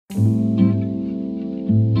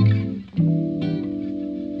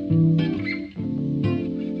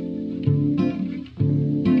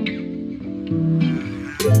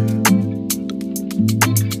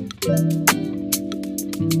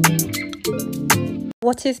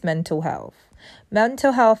What is mental health?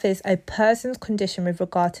 Mental health is a person's condition with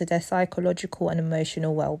regard to their psychological and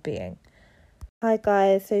emotional well-being. Hi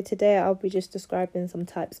guys, so today I'll be just describing some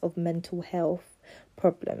types of mental health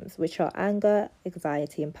problems, which are anger,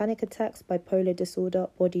 anxiety and panic attacks, bipolar disorder,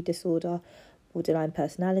 body disorder, borderline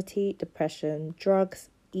personality, depression, drugs,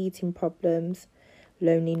 eating problems,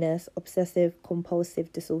 loneliness, obsessive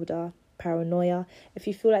compulsive disorder, paranoia. If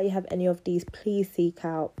you feel like you have any of these, please seek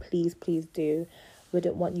out, please do.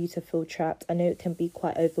 Wouldn't want you to feel trapped. I know it can be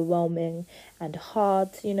quite overwhelming and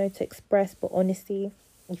hard, to express, but honestly,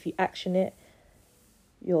 if you action it,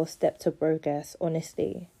 you're a step to progress,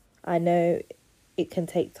 honestly. I know it can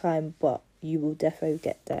take time, but you will definitely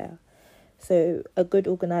get there. So a good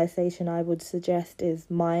organisation I would suggest is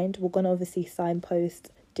Mind. We're going to obviously signpost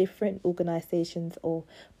different organisations or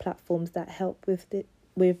platforms that help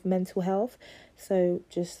with mental health. So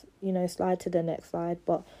just, slide to the next slide.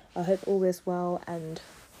 But I hope all is well and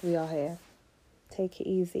we are here. Take it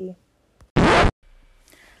easy.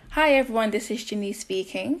 Hi everyone, this is Janice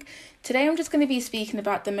speaking. Today I'm just going to be speaking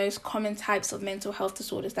about the most common types of mental health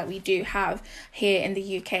disorders that we do have here in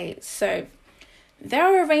the UK. So there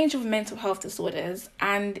are a range of mental health disorders,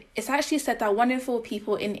 and it's actually said that 1 in 4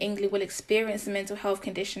 people in England will experience a mental health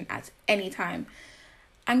condition at any time.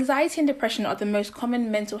 Anxiety and depression are the most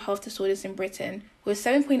common mental health disorders in Britain, with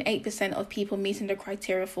 7.8% of people meeting the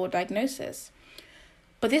criteria for diagnosis.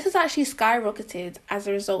 But this has actually skyrocketed as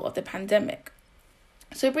a result of the pandemic.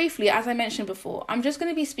 So briefly, as I mentioned before, I'm just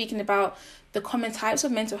going to be speaking about the common types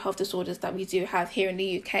of mental health disorders that we do have here in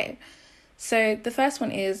the UK. So the first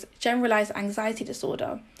one is generalized anxiety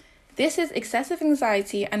disorder. This is excessive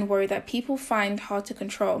anxiety and worry that people find hard to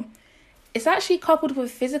control. It's actually coupled with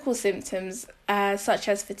physical symptoms such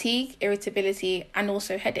as fatigue, irritability, and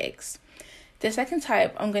also headaches. The second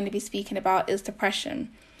type I'm going to be speaking about is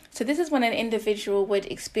depression. So this is when an individual would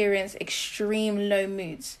experience extreme low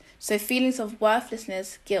moods. So feelings of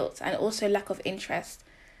worthlessness, guilt, and also lack of interest.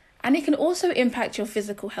 And it can also impact your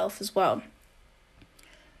physical health as well.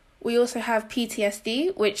 We also have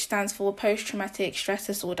PTSD, which stands for post-traumatic stress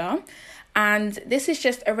disorder. And this is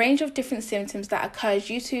just a range of different symptoms that occur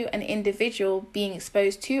due to an individual being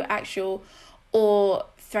exposed to actual or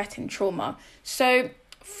threatened trauma. So,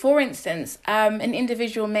 for instance, an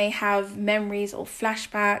individual may have memories or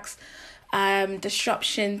flashbacks,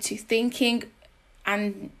 disruption to thinking,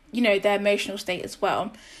 and their emotional state as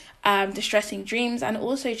well, distressing dreams, and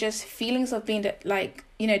also just feelings of being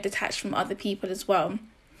detached from other people as well.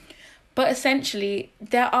 But essentially,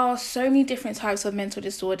 there are so many different types of mental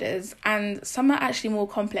disorders, and some are actually more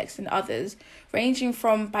complex than others, ranging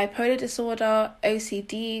from bipolar disorder,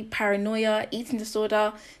 OCD, paranoia, eating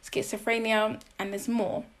disorder, schizophrenia, and there's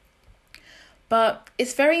more. But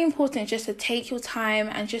it's very important just to take your time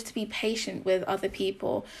and just to be patient with other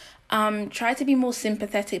people. Try to be more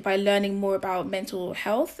sympathetic by learning more about mental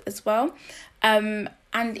health as well.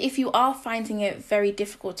 And if you are finding it very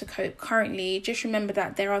difficult to cope currently, just remember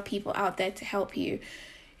that there are people out there to help you.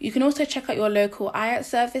 You can also check out your local IAT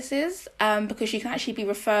services because you can actually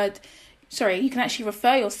refer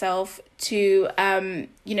yourself to,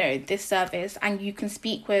 this service, and you can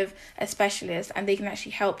speak with a specialist and they can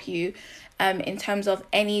actually help you in terms of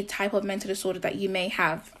any type of mental disorder that you may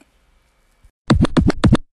have.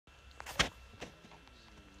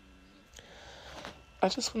 I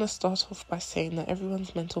just want to start off by saying that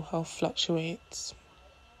everyone's mental health fluctuates.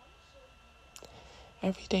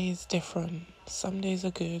 Every day is different. Some days are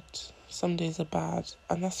good, some days are bad,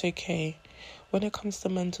 and that's okay. When it comes to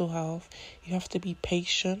mental health, you have to be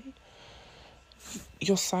patient.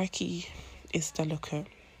 Your psyche is delicate.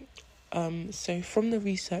 So from the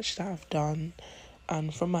research that I've done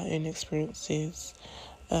and from my own experiences,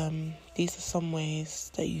 these are some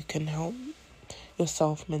ways that you can help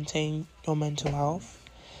yourself maintain your mental health.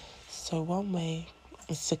 So one way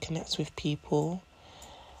is to connect with people,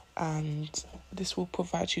 and this will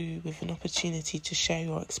provide you with an opportunity to share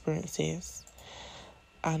your experiences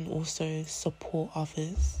and also support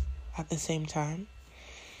others at the same time.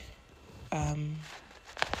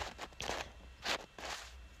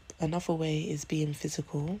 Another way is being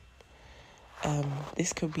physical.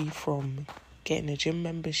 This could be from getting a gym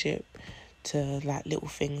membership to little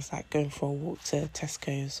things like going for a walk to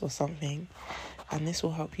Tesco's or something, and this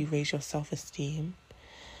will help you raise your self-esteem.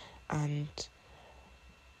 And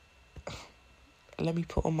let me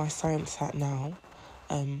put on my science hat now.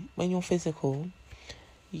 When you're physical,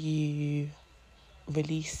 you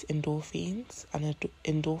release endorphins, and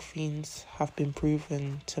endorphins have been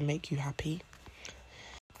proven to make you happy.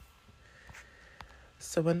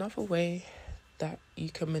 So another way that you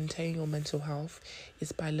can maintain your mental health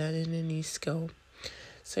is by learning a new skill.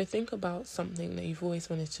 So think about something that you've always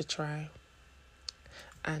wanted to try,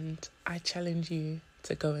 and I challenge you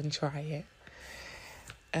to go and try it.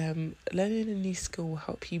 Learning a new skill will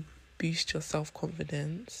help you boost your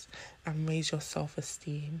self-confidence and raise your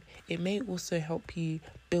self-esteem. It may also help you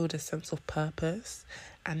build a sense of purpose,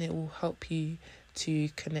 and it will help you to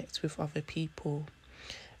connect with other people.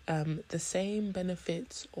 The same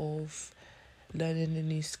benefits of learning a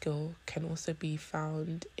new skill can also be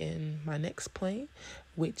found in my next point,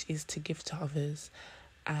 which is to give to others.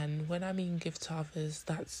 And when I mean give to others,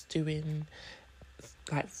 that's doing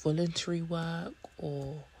like voluntary work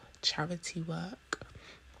or charity work.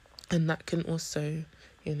 And that can also,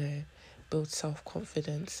 build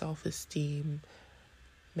self-confidence, self-esteem,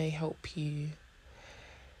 may help you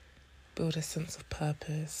build a sense of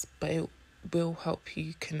purpose, but it will help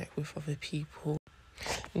you connect with other people.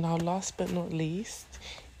 Now, last but not least,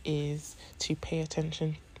 is to pay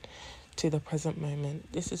attention to the present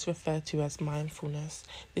moment. This is referred to as mindfulness.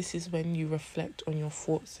 This is when you reflect on your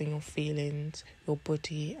thoughts and your feelings, your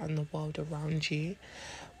body and the world around you.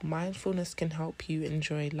 Mindfulness can help you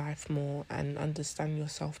enjoy life more and understand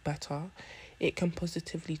yourself better. It can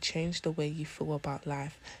positively change the way you feel about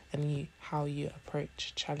life and how you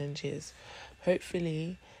approach challenges.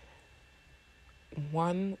 Hopefully,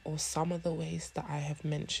 one or some of the ways that I have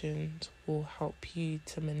mentioned will help you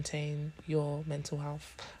to maintain your mental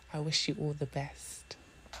health. I wish you all the best.